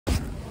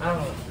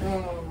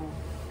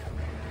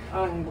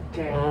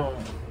행복해.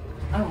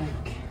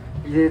 행복해.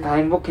 이제 다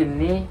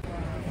행복했니?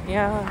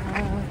 야.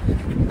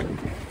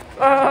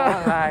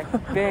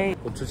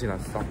 고추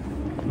지났어.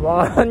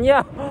 와,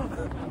 아니야.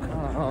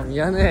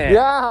 미안해.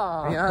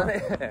 야,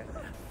 미안해.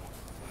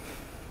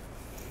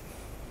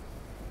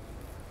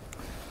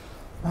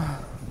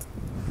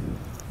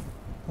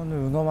 오늘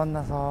은호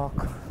만나서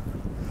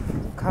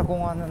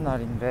카공하는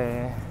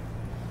날인데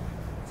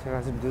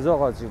제가 지금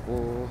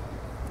늦어가지고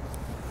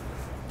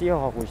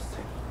뛰어가고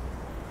있어요.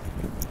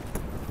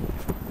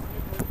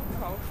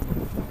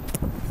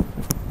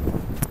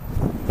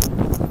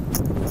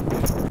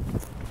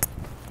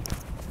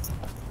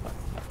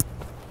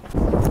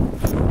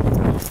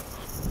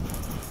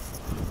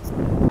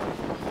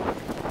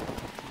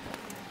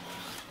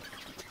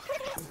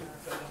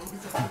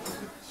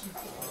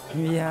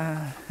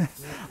 미안.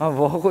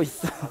 뭐 하고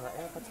있어?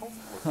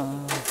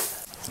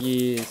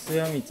 이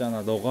수염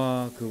있잖아.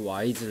 너가 그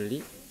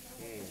와이즐리?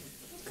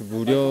 그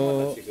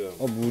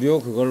무료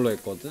그걸로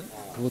했거든?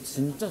 그거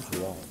진짜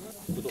좋아.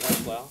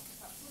 구독할 거야?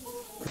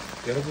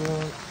 여러분,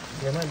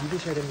 내 말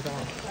믿으셔야 됩니다.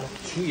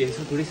 주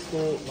예수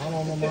그리스도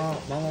마마마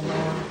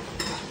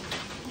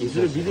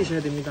예수를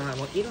믿으셔야 됩니다.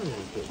 막 이런 거.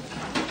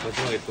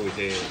 마지막에 또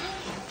이제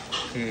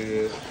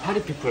그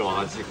파리피플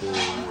와가지고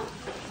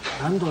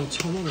단돈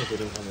 1,000원에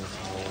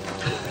들어가면서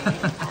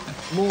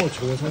뭐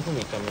좋은 상품이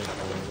있다면서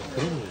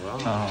그러는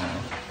거야.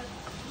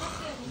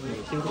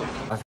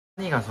 힘들었어.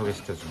 산이가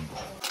소개시켜준 거.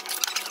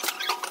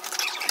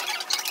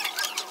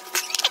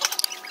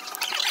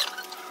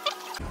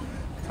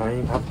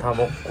 저희 밥 다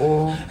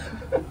먹고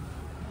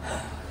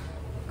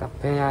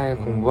카페야에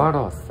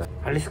공부하러 왔어요.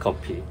 할리스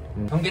커피.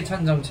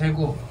 청계천점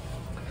최고.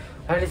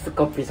 할리스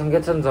커피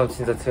청계천점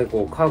진짜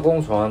최고.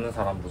 카공 좋아하는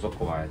사람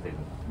무조건 와야 돼.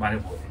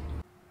 말해보.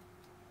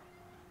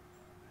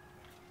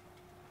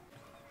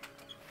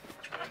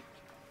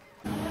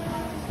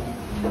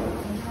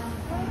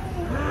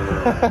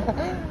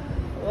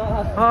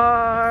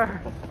 헐.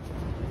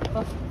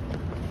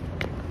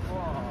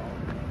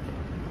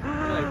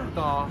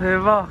 예쁘다.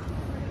 대박.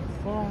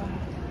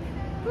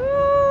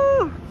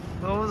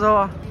 너무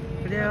좋아.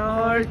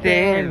 그럴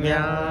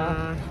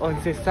때면 온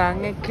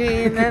세상에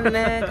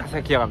그날내 가사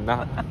기억 안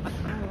나.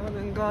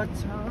 오는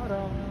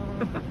것처럼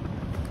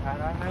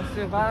사랑할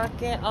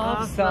수밖에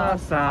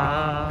없어서.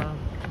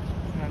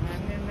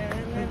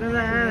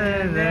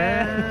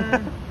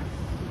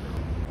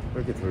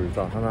 이렇게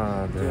돌자.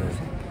 하나, 둘,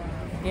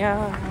 셋.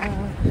 야.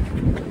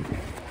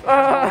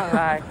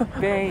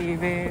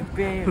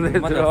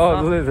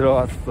 눈에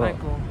들어갔어.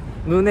 아이고.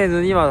 눈에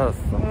눈이 맞았어.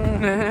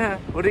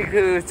 우리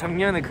그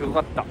작년에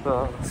그거 같다.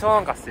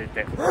 수원 갔을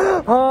때.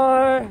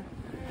 헐.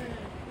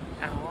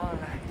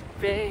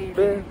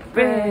 Baby,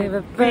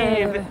 baby,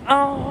 baby,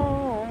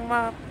 oh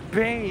my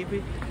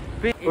baby.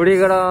 우리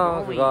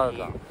그럼 그거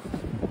하자.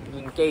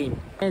 눈 게임.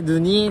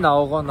 눈이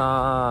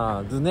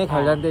나오거나 눈에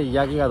관련된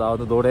이야기가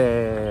나오는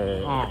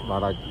노래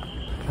말하기.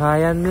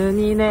 하얀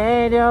눈이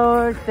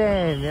내려올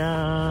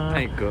때면.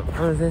 아이고.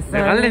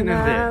 내가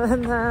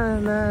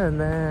할랬는데.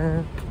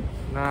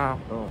 나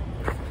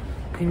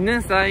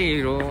있는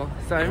사이로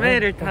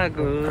썰매를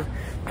타고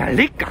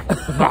달릴까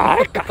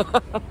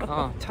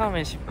말까.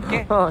 처음엔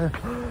쉽게.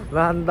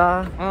 나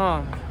한다.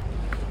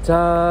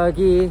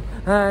 저기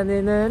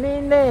하늘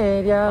눈이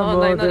내려.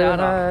 모두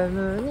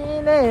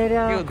하늘이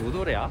내려. 이거 누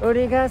노래야?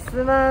 우리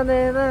가슴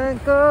안에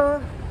남고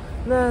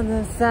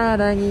너는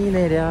사랑이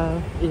내려.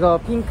 이거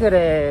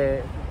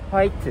핑클의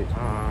화이트.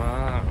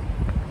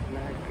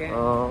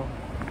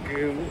 그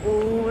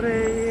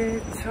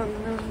올해의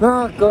첫눈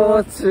나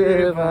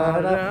꽃을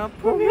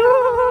바라보며.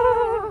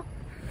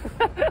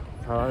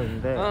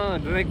 잘하는데.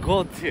 눈에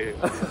코트.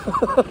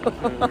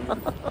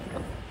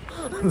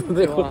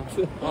 눈에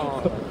코트.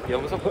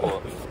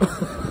 염소꽃.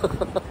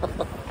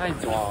 아니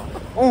좋아.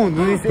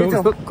 눈이 세져.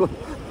 염소꽃.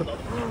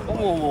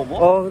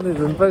 어머. 근데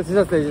눈빨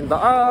진짜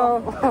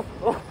세진다.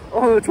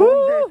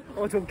 좋은데.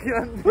 좋긴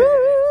한데.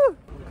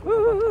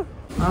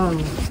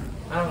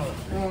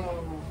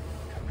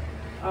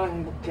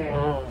 행복해.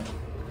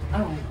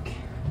 행복해.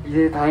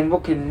 이제 다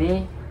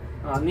행복했니?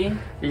 아니.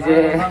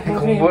 이제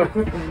공부를.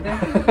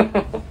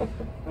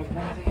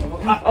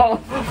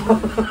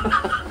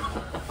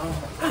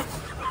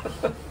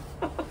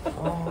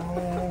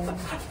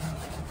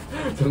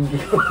 전기.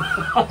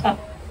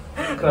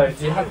 그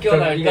알지? 학교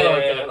날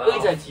때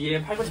의자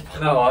뒤에 팔꿈치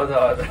팍.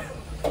 맞아.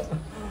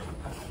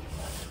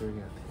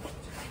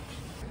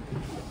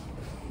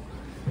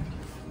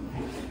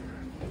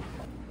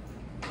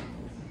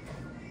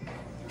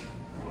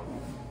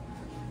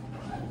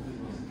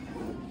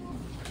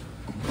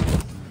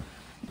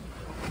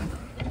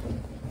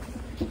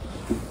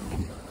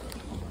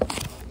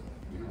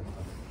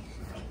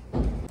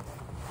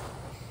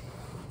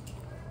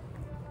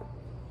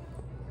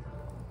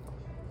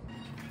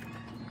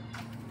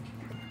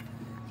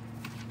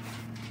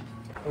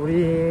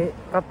 우리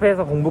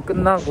카페에서 공부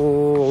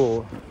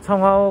끝나고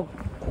청아옥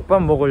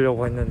국밥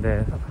먹으려고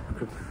했는데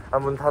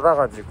문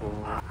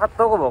닫아가지고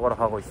핫도그 먹으러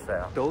가고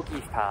있어요.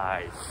 도기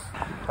스타일.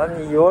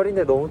 아니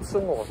 2월인데 너무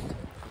추운 것 같아.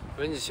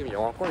 왠지 지금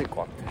영화권일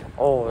것 같아.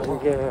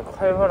 이게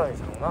칼바람이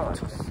장난 아니야.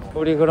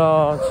 우리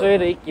그럼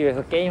추위를 잊기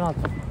위해서 게임하자.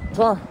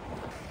 좋아.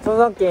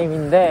 초성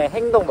게임인데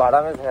행동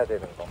말하면서 해야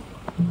되는 거.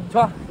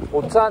 좋아.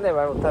 5초 안에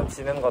말 못하면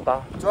지는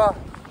거다. 좋아.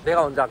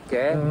 내가 먼저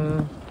할게.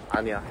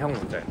 아니야, 형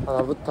먼저 해.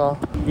 나부터.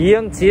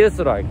 이응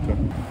지읒으로 할게.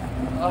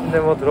 근데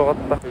뭐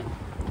들어갔다.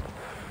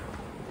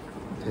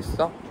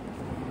 됐어?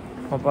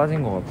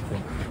 빠진 것 같아.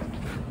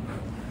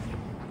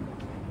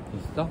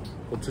 있어?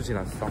 5초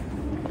지났어.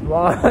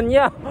 와,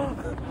 아니야.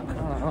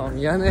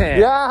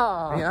 미안해.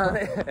 야.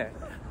 미안해.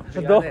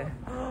 너.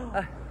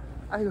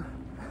 아이고.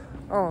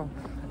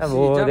 야,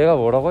 뭐 시작. 내가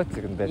뭐라고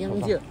했지 근데.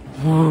 이응지.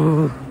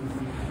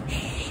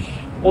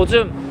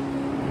 오줌.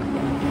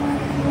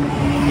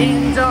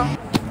 인정.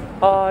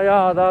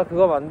 야, 나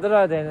그거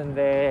만들어야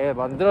되는데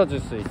만들어줄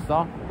수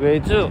있어?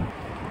 외주.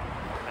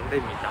 안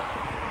됩니다.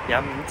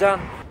 얌전.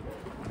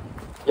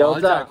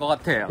 여자. 알 것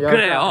같아요. 여자.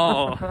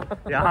 그래요.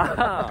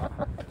 야.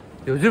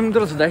 요즘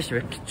들어서 날씨 왜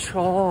이렇게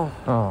추워?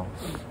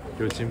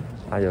 요즘.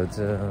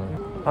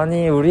 요즘.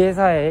 아니, 우리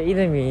회사에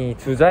이름이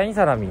주자인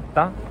사람이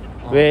있다?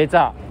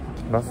 외자.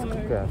 마스크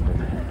껴야 돼.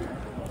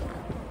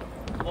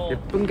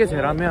 예쁜 게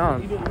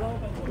죄라면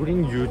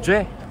우린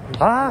유죄.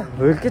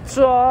 왜 이렇게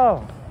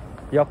추워?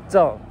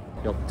 역적.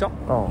 역적?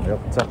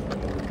 역적.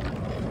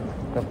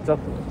 역적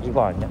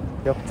이거 아니야?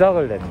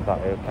 역적을 낸다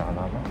이렇게 안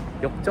하나?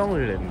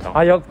 역정을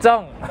낸다.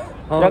 역정.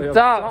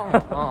 역정.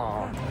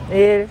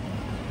 1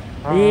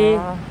 2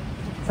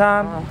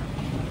 3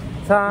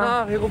 4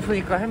 나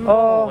배고프니까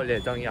햄버거 먹을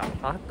예정이야.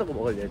 핫도그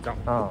먹을 예정.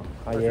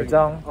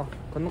 예정.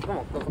 건너가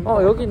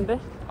먹자. 여기인데?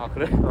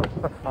 그래?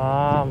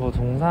 뭐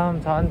동삼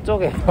저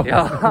안쪽에.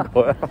 야.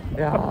 뭐야?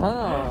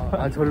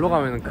 야. 절로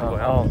가면은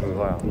그거야?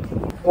 그거야.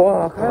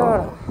 와,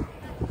 칼바람.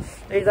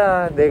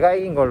 일단 내가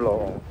이긴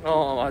걸로.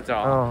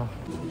 맞아.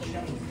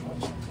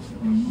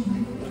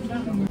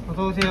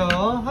 어서오세요.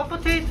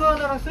 하프테이스트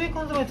하나랑 스윗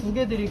컨소메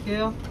 2개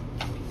드릴게요.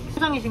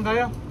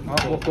 포장이신가요?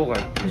 먹고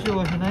갈게. 드시고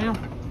가시나요?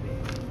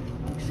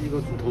 혹시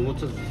이거 좀 더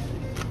묻혀줄 수 있어?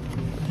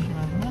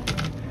 잠시만요.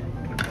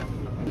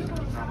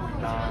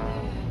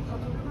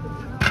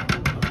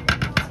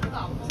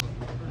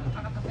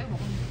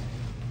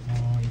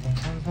 이건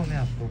컨소메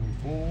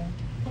핫도그고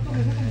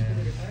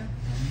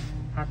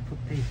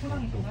핫포테이토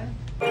핫도그.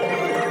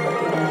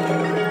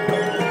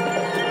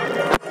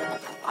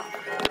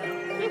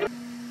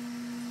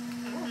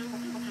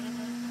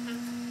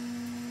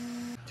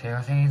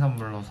 제가 생일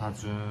선물로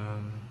사준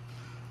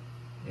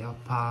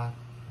에어팟.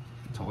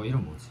 저거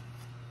이름 뭐지?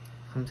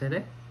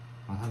 3세대?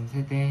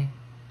 3세대.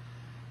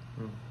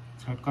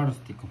 철가루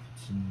스티커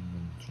붙이는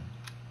중.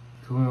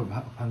 그거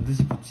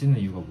반드시 붙이는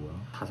이유가 뭐야?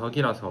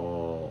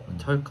 자석이라서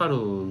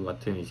철가루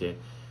같은 이제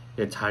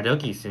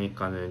자력이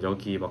있으니까는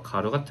여기 막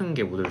가루 같은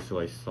게 묻을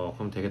수가 있어.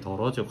 그럼 되게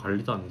더러워지고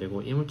관리도 안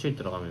되고 이물질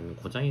들어가면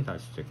고장이 날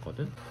수도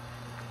있거든.